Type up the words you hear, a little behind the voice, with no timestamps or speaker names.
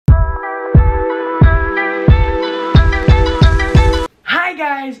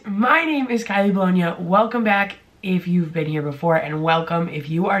guys, my name is Kylie Bologna. Welcome back if you've been here before, and welcome if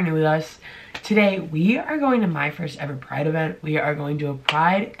you are new with us. Today we are going to my first ever Pride event. We are going to a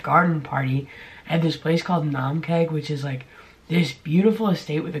Pride garden party at this place called Namkeg, which is like this beautiful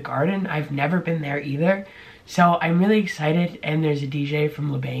estate with a garden. I've never been there either, so I'm really excited. And there's a DJ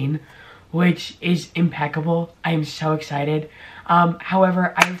from Lebain, which is impeccable. I am so excited.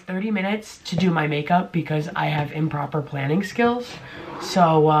 However, I have 30 minutes to do my makeup because I have improper planning skills.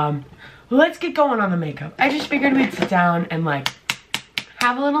 So, let's get going on the makeup. I just figured we'd sit down and like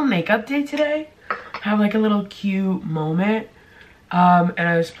have a little makeup day today. Have like a little cute moment. And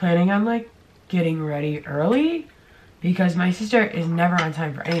I was planning on like getting ready early because my sister is never on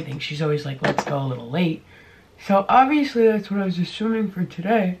time for anything. She's always like, let's go a little late. So obviously that's what I was assuming for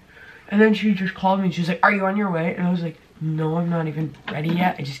today. And then she just called me and she was like, are you on your way? And I was like, no, I'm not even ready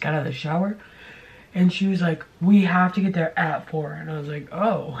yet. I just got out of the shower. And she was like, we have to get there at 4. And I was like,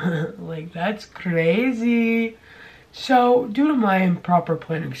 oh, like that's crazy. So due to my improper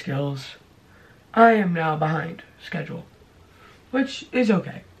planning skills, I am now behind schedule, which is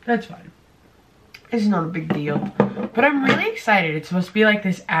okay. That's fine. It's not a big deal. But I'm really excited. It's supposed to be like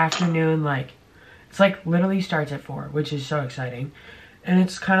this afternoon, like, it's like literally starts at 4, which is so exciting. And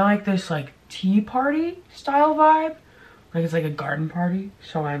it's kind of like this like tea party style vibe. Like it's like a garden party.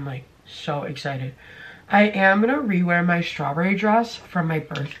 So I'm like so excited. I am gonna rewear my strawberry dress from my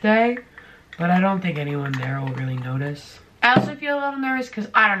birthday, but I don't think anyone there will really notice. I also feel a little nervous because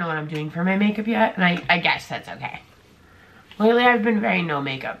I don't know what I'm doing for my makeup yet, and I guess that's okay. Lately I've been very no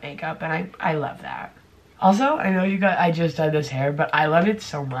makeup, and I love that. Also, I know I just dyed this hair, but I love it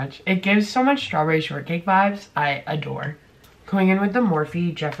so much. It gives so much strawberry shortcake vibes. I adore. Going in with the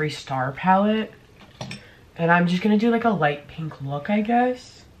Morphe Jeffree Star palette. And I'm just going to do like a light pink look, I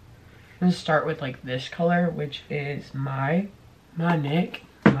guess. I'm going to start with like this color, which is my neck,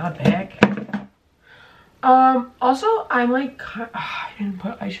 my back. Also, I'm like, I didn't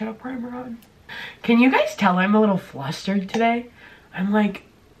put eyeshadow primer on. Can you guys tell I'm a little flustered today? I'm like,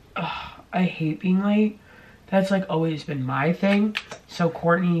 I hate being late. That's like always been my thing. So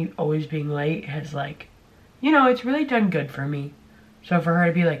Courtney always being late has like, you know, it's really done good for me. So for her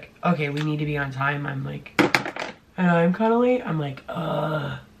to be like, okay, we need to be on time, I'm like, and I'm kind of late, I'm like,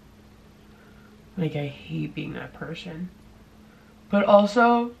 like I hate being that person. But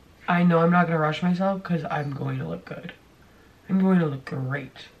also, I know I'm not going to rush myself because I'm going to look good. I'm going to look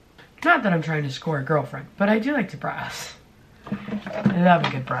great. Not that I'm trying to score a girlfriend, but I do like to browse. I love a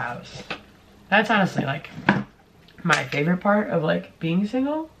good browse. That's honestly like my favorite part of like being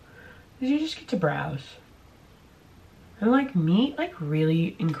single is you just get to browse. And like meet like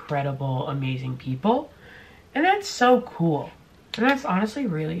really incredible, amazing people. And that's so cool. And that's honestly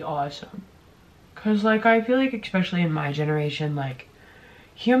really awesome. Cause like I feel like especially in my generation, like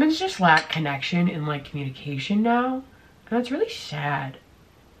humans just lack connection and like communication now. And that's really sad.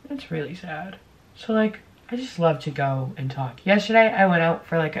 That's really sad. So like I just love to go and talk. Yesterday I went out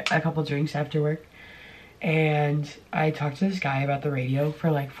for like a couple drinks after work. And I talked to this guy about the radio for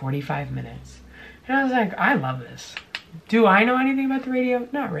like 45 minutes. And I was like, I love this. Do I know anything about the radio?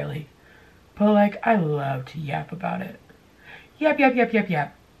 Not really. But like, I love to yap about it. Yap, yap, yap, yap,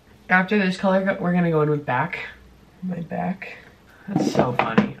 yap. After this color, we're gonna go in with back. My back. That's so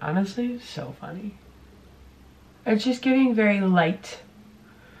funny. Honestly, so funny. It's just giving very light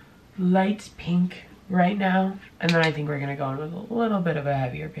pink right now. And then I think we're gonna go in with a little bit of a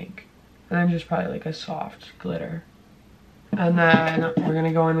heavier pink. And then just probably like a soft glitter. And then we're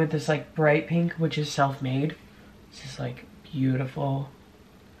gonna go in with this like bright pink, which is self-made. It's just like beautiful,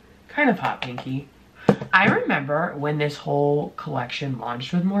 kind of hot pinky. I remember when this whole collection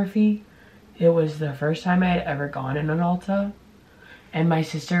launched with Morphe, it was the first time I had ever gone in an Ulta. And my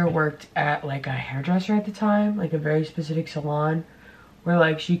sister worked at like a hairdresser at the time, like a very specific salon where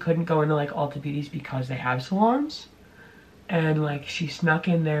like she couldn't go into like Ulta Beauties because they have salons. And like she snuck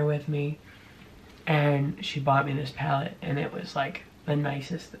in there with me and she bought me this palette and it was like the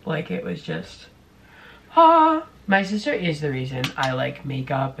nicest, like it was just, my sister is the reason I like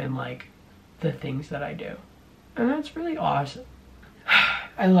makeup and like the things that I do. And that's really awesome.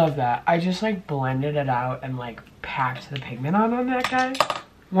 I love that. I just like blended it out and like packed the pigment on that guy.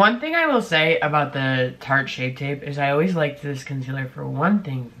 One thing I will say about the Tarte Shape Tape is I always liked this concealer for one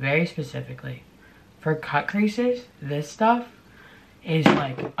thing very specifically. For cut creases, this stuff is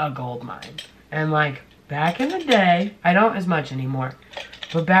like a gold mine. And like back in the day, I don't as much anymore,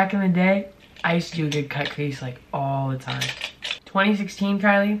 but back in the day, I used to do a good cut crease like all the time. 2016,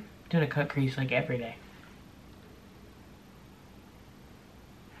 Kylie, doing a cut crease like every day.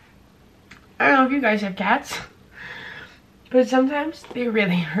 I don't know if you guys have cats, But sometimes they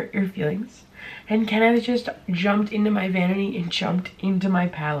really hurt your feelings. And Kenneth just jumped into my vanity and jumped into my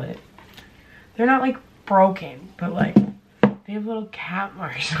palette. They're not like broken, but like they have little cat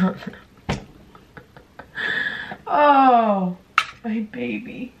marks on them. Oh, my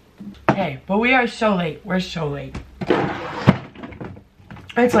baby. Hey, but we are so late. We're so late.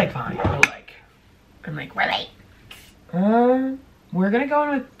 It's like fine. I'm like, we're late. We're gonna go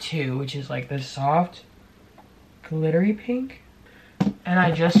in with 2, which is like this soft, glittery pink. And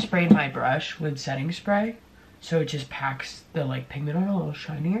I just sprayed my brush with setting spray, so it just packs the like pigment on a little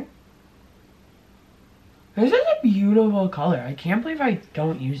shinier. This is a beautiful color. I can't believe I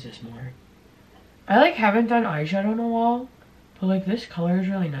don't use this more. I like haven't done eyeshadow in a while, but like this color is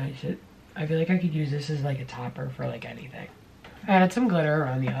really nice. I feel like I could use this as like a topper for like anything. I added some glitter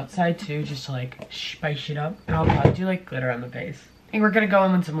around the outside too, just to like spice it up. And I'll probably do like glitter on the face. I think we're gonna go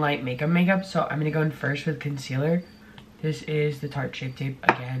in with some light makeup, so I'm gonna go in first with concealer. This is the Tarte Shape Tape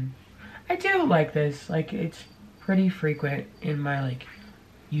again. I do like this, like it's pretty frequent in my like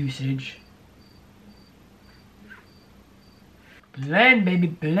usage. Blend, baby,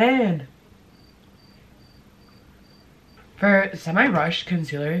 blend. For semi-rushed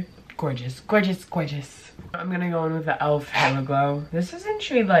concealer, gorgeous, gorgeous, gorgeous. I'm gonna go in with the e.l.f. Halo Glow. This is in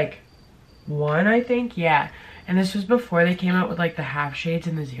shade like 1, I think, yeah. And this was before they came out with like the half shades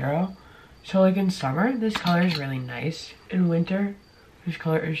and the 0. So like in summer, this color is really nice. In winter, this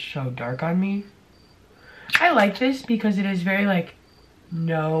color is so dark on me. I like this because it is very like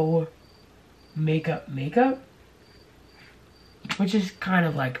no makeup, which is kind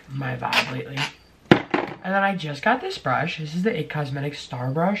of like my vibe lately. And then I just got this brush. This is the IT Cosmetics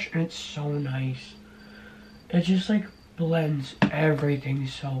Star Brush, and it's so nice. It just like blends everything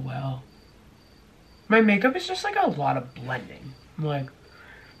so well. My makeup is just like a lot of blending. I'm like,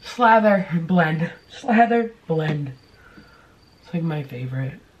 slather, blend, slather, blend. It's like my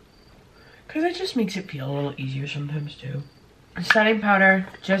favorite. Because it just makes it feel a little easier sometimes too. Setting powder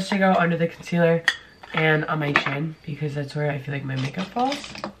just to go under the concealer and on my chin, because that's where I feel like my makeup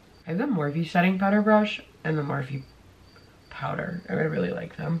falls. I have the Morphe setting powder brush and the Morphe powder. I really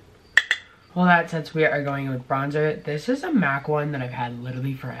like them. Well, that said, we are going with bronzer. This is a MAC one that I've had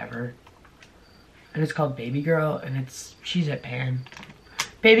literally forever. And it's called Baby Girl, and she's at Pan.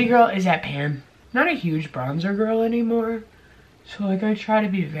 Baby Girl is at Pan. Not a huge bronzer girl anymore. So like I try to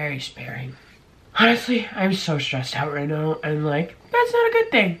be very sparing. Honestly, I'm so stressed out right now, and like, that's not a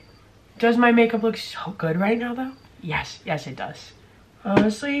good thing. Does my makeup look so good right now though? Yes, yes it does.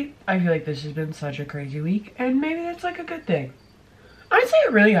 Honestly, I feel like this has been such a crazy week, and maybe that's like a good thing. Honestly,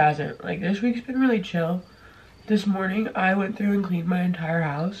 it really hasn't. Like, this week's been really chill. This morning, I went through and cleaned my entire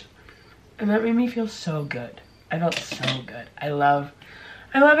house, and that made me feel so good. I felt so good. I love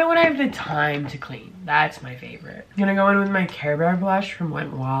it when I have the time to clean. That's my favorite. I'm gonna go in with my Care Bear blush from Wet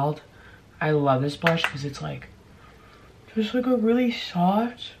n Wild. I love this blush because it's like, just like a really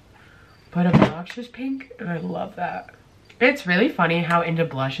soft, but obnoxious pink, and I love that. It's really funny how into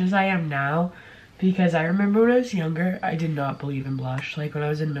blushes I am now, because I remember when I was younger, I did not believe in blush. Like when I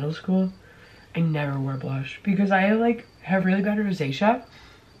was in middle school, I never wore blush because I like have really bad rosacea.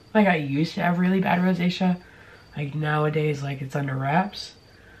 Like I used to have really bad rosacea. Like nowadays, like it's under wraps,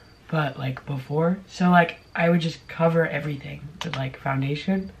 but like before. So like I would just cover everything with like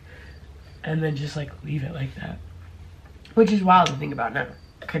foundation and then just like leave it like that. Which is wild to think about now.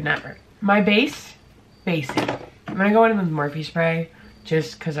 Could never. My base, basic. I'm gonna go in with Morphe spray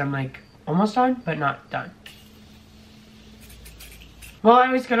just because I'm like almost done, but not done. Well,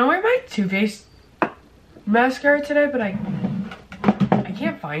 I was gonna wear my Too Faced mascara today, but I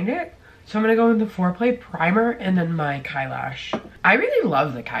can't find it. So I'm gonna go with the Foreplay primer and then my Kylash. I really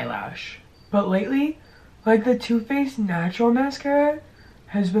love the Kylash, but lately, like the Too Faced natural mascara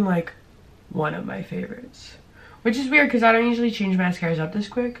has been like one of my favorites. Which is weird because I don't usually change mascaras up this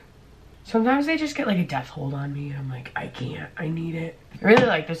quick. Sometimes they just get like a death hold on me and I'm like, I can't, I need it. I really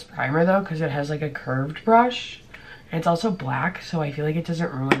like this primer though because it has like a curved brush and it's also black, so I feel like it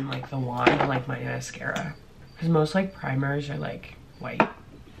doesn't ruin like the wand on like my mascara. Because most like primers are like white.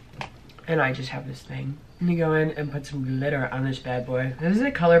 And I just have this thing. I'm gonna go in and put some glitter on this bad boy. This is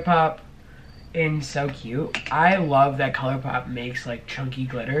a ColourPop in So Cute. I love that ColourPop makes like chunky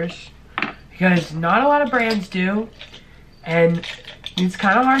glitters because not a lot of brands do. And it's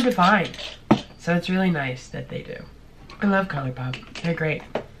kind of hard to find. So it's really nice that they do. I love ColourPop. They're great.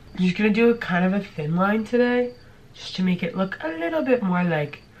 I'm just going to do a kind of a thin line today. Just to make it look a little bit more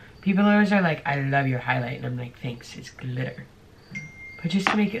like... People always are like, I love your highlight. And I'm like, thanks, it's glitter. But just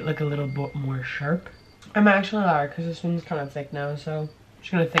to make it look a little bit more sharp. I'm actually allowed because this one's kind of thick now. So I'm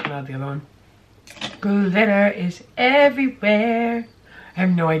just going to thicken out the other one. Glitter is everywhere. I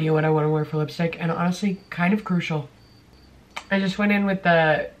have no idea what I want to wear for lipstick, and honestly, kind of crucial. I just went in with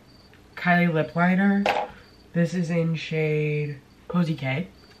the Kylie lip liner. This is in shade Posy K,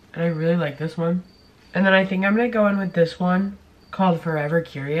 and I really like this one. And then I think I'm gonna go in with this one called Forever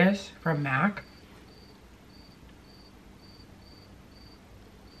Curious from MAC.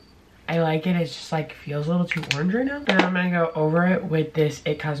 I like it. It's just like feels a little too orange right now. And then I'm gonna go over it with this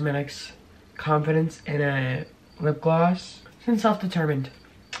It Cosmetics Confidence in a lip gloss. Since Self-Determined.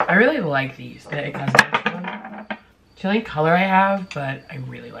 I really like these, the It Cosmetics one. It's the only color I have, but I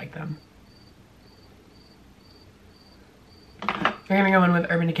really like them. We're gonna go in with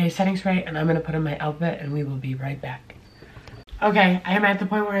Urban Decay setting spray, and I'm gonna put in my outfit, and we will be right back. Okay, I am at the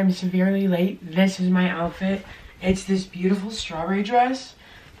point where I'm severely late. This is my outfit. It's this beautiful strawberry dress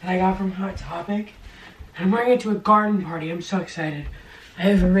that I got from Hot Topic. And I'm wearing it to a garden party. I'm so excited. I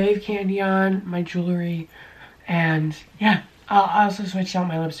have a rave candy on, my jewelry, and yeah. I'll also switch out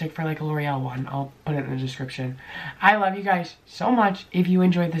my lipstick for like a L'Oreal one. I'll put it in the description. I love you guys so much. If you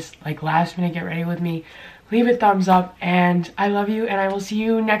enjoyed this like last minute get ready with me, leave a thumbs up, and I love you, and I will see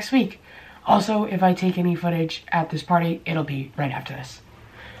you next week. Also, if I take any footage at this party, it'll be right after this.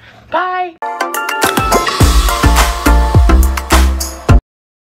 Bye!